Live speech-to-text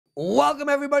Welcome,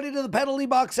 everybody, to the penalty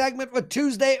box segment for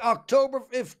Tuesday, October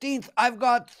 15th. I've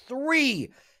got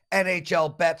 3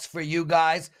 NHL bets for you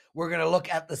guys. We're going to look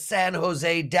at the San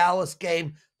Jose Dallas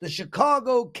game, the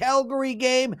Chicago Calgary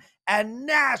game, and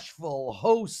Nashville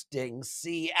hosting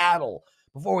Seattle.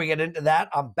 Before we get into that,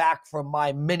 I'm back from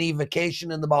my mini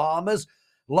vacation in the Bahamas.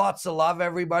 Lots of love,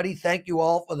 everybody. Thank you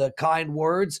all for the kind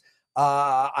words.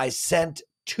 I sent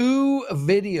 2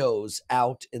 videos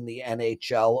out in the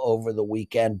NHL over the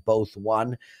weekend, both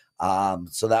won.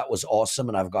 So that was awesome.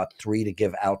 And I've got 3 to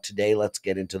give out today. Let's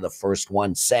get into the first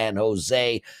one. San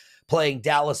Jose playing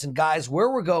Dallas. And guys, where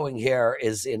we're going here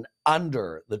is in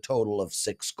under the total of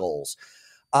 6 goals.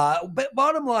 But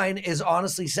bottom line is,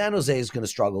 honestly, San Jose is going to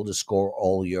struggle to score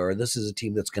all year. This is a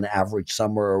team that's going to average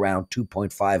somewhere around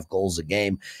 2.5 goals a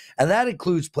game. And that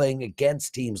includes playing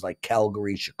against teams like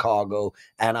Calgary, Chicago,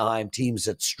 Anaheim, teams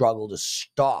that struggle to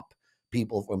stop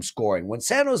people from scoring. When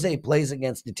San Jose plays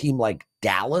against a team like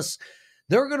Dallas,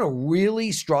 they're going to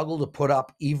really struggle to put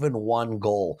up even 1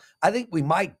 goal. I think we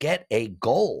might get a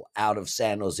goal out of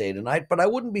San Jose tonight, but I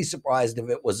wouldn't be surprised if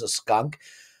it was a skunk.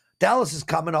 Dallas is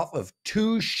coming off of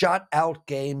 2 shutout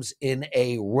games in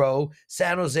a row.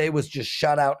 San Jose was just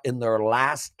shut out in their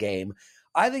last game.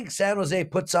 I think San Jose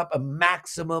puts up a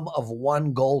maximum of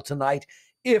 1 goal tonight.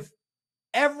 If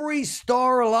every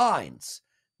star aligns,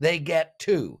 they get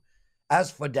 2. As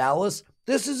for Dallas,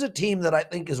 this is a team that I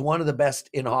think is one of the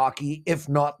best in hockey, if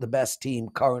not the best team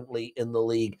currently in the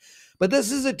league. But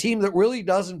this is a team that really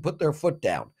doesn't put their foot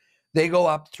down. They go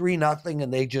up 3-0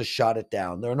 and they just shut it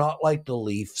down. They're not like the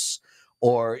Leafs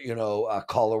or,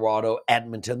 Colorado,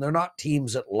 Edmonton. They're not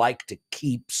teams that like to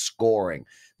keep scoring.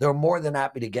 They're more than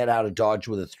happy to get out of Dodge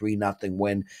with a 3-0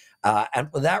 win. And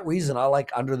for that reason, I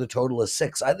like under the total of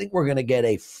 6. I think we're going to get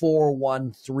a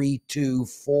 4-1,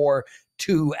 3-2,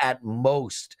 4-2 at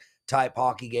most type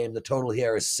hockey game. The total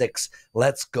here is 6.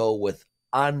 Let's go with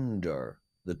under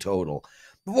the total.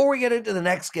 Before we get into the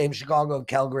next game, Chicago and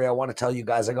Calgary, I want to tell you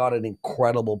guys I got an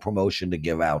incredible promotion to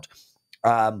give out.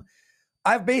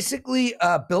 I've basically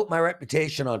built my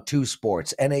reputation on 2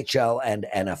 sports, NHL and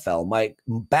NFL. My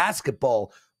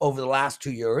basketball over the last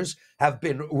 2 years have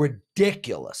been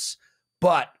ridiculous.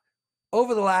 But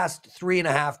over the last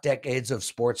 3.5 decades of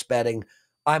sports betting,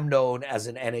 I'm known as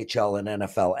an NHL and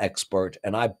NFL expert,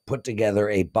 and I put together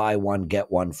a buy one, get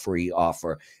one free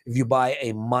offer. If you buy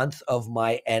a month of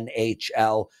my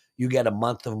NHL, you get a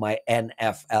month of my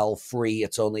NFL free.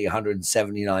 It's only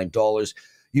 $179.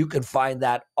 You can find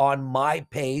that on my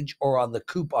page or on the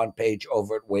coupon page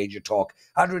over at WagerTalk.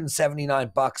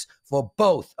 $179 for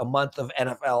both a month of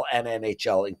NFL and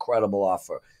NHL. Incredible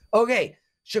offer. Okay,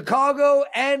 Chicago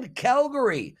and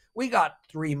Calgary. We got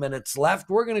 3 minutes left.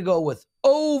 We're going to go with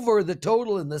over the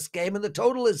total in this game, and the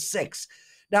total is 6.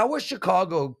 Now, with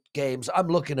Chicago games, I'm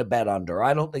looking to bet under.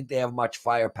 I don't think they have much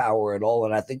firepower at all,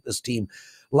 and I think this team,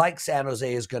 like San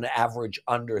Jose, is going to average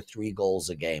under 3 goals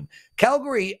a game.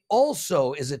 Calgary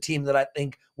also is a team that I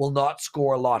think will not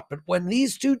score a lot, but when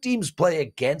these 2 teams play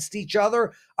against each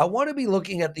other, I want to be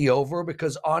looking at the over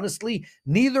because, honestly,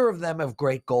 neither of them have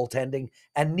great goaltending,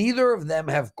 and neither of them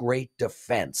have great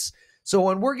defense. So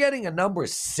when we're getting a number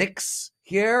 6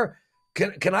 here,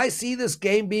 can I see this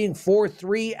game being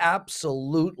 4-3?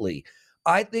 Absolutely.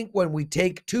 I think when we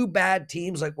take 2 bad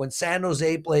teams, like when San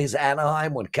Jose plays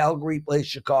Anaheim, when Calgary plays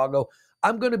Chicago,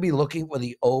 I'm going to be looking for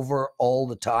the over all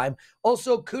the time.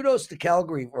 Also, kudos to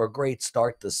Calgary for a great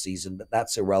start this season, but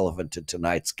that's irrelevant to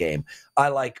tonight's game. I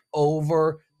like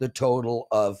over the total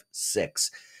of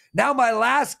 6. Now, my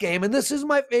last game, and this is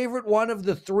my favorite one of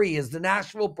the 3, is the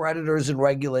Nashville Predators in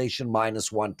regulation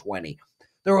 -120.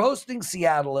 They're hosting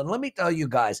Seattle, and let me tell you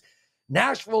guys,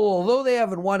 Nashville, although they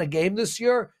haven't won a game this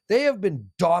year, they have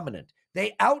been dominant.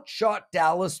 They outshot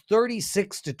Dallas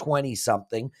 36-20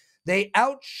 something. They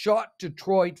outshot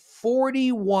Detroit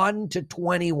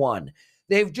 41-21.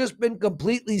 They've just been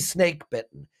completely snake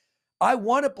bitten. I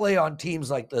want to play on teams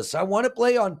like this. I want to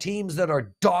play on teams that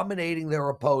are dominating their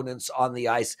opponents on the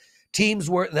ice, teams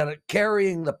that are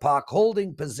carrying the puck,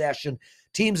 holding possession,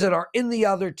 teams that are in the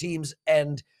other team's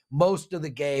end most of the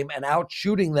game and out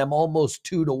shooting them almost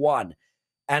 2-1,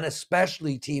 and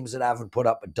especially teams that haven't put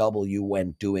up a W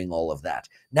when doing all of that.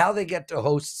 Now they get to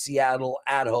host Seattle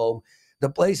at home. The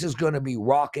place is going to be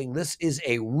rocking. This is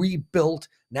a rebuilt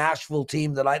Nashville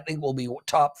team that I think will be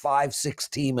top 5-6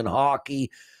 team in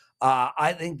hockey.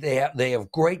 I think they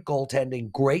have great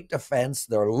goaltending, great defense.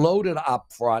 They're loaded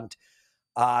up front.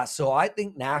 So I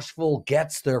think Nashville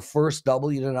gets their first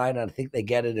W tonight, and I think they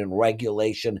get it in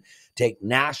regulation. Take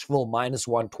Nashville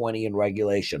 -120 in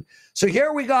regulation. So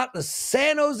here we got the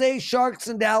San Jose Sharks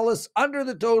and Dallas under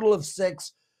the total of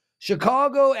 6.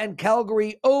 Chicago and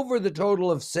Calgary over the total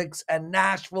of 6, and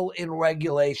Nashville in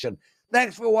regulation.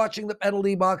 Thanks for watching the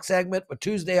Penalty Box segment for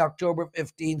Tuesday, October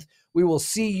 15th. We will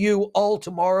see you all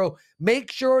tomorrow.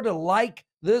 Make sure to like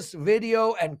this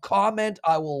video and comment.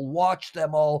 I will watch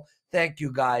them all. Thank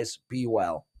you, guys. Be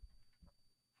well.